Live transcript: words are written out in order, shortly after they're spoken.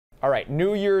All right,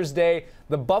 New Year's Day,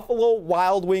 the Buffalo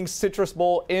Wild Wings Citrus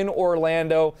Bowl in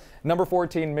Orlando. Number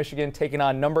 14, Michigan, taking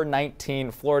on number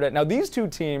 19, Florida. Now, these two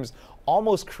teams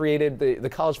almost created the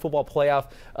college football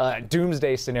playoff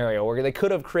doomsday scenario where they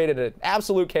could have created an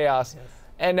absolute chaos. Yes.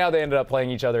 And now they ended up playing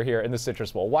each other here in the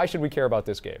Citrus Bowl. Why should we care about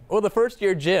this game? Well, the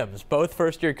first-year Jims, both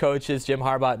first-year coaches, Jim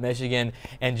Harbaugh at Michigan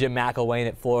and Jim McElwain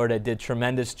at Florida, did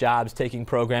tremendous jobs taking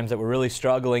programs that were really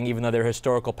struggling, even though they're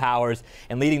historical powers,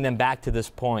 and leading them back to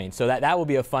this point. So that will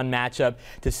be a fun matchup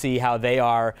to see how they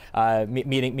are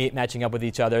matching up with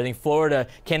each other. I think Florida,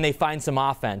 can they find some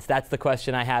offense? That's the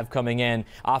question I have coming in.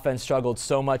 Offense struggled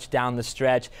so much down the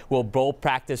stretch. Will bowl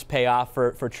practice pay off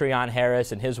for Treon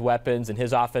Harris and his weapons and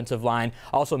his offensive line?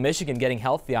 Also, Michigan getting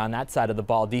healthy on that side of the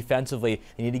ball defensively.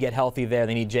 They need to get healthy there.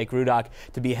 They need Jake Rudock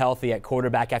to be healthy at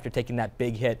quarterback after taking that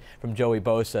big hit from Joey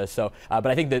Bosa. So, but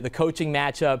I think the coaching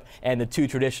matchup and the two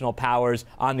traditional powers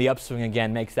on the upswing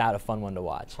again makes that a fun one to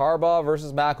watch. Harbaugh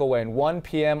versus McElwain, 1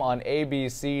 p.m. on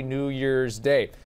ABC New Year's Day.